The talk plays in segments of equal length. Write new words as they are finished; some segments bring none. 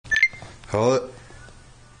Hello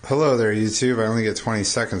there, YouTube. I only get 20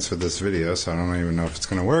 seconds for this video, so I don't even know if it's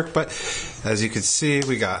going to work. But as you can see,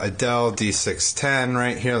 we got a Dell D610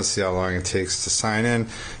 right here. Let's see how long it takes to sign in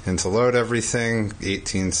and to load everything.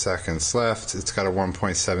 18 seconds left. It's got a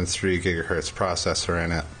 1.73 gigahertz processor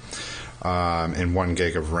in it and 1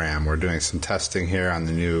 gig of RAM. We're doing some testing here on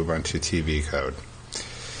the new Ubuntu TV code.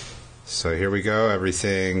 So here we go.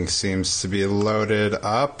 Everything seems to be loaded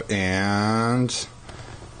up and...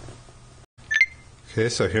 Okay,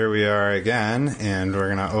 so here we are again, and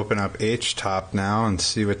we're going to open up HTOP now and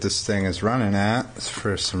see what this thing is running at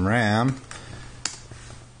for some RAM.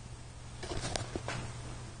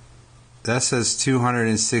 That says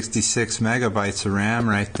 266 megabytes of RAM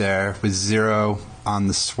right there with 0 on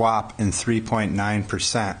the swap and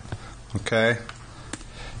 3.9%. Okay?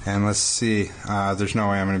 And let's see, there's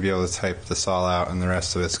no way I'm going to be able to type this all out, and the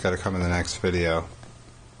rest of it's got to come in the next video.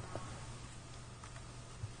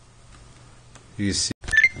 You see,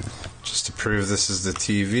 just to prove this is the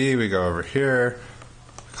TV, we go over here,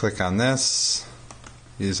 click on this,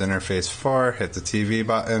 use interface 4, hit the TV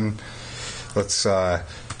button. Let's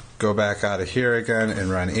go back out of here again and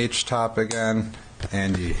run HTOP again,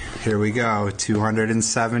 and here we go,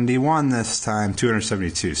 271 this time,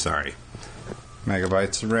 272, sorry,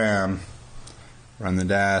 megabytes of RAM. Run the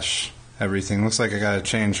dash, everything. Looks like I got to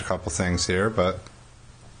change a couple things here, but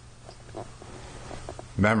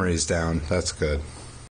memory's down. That's good.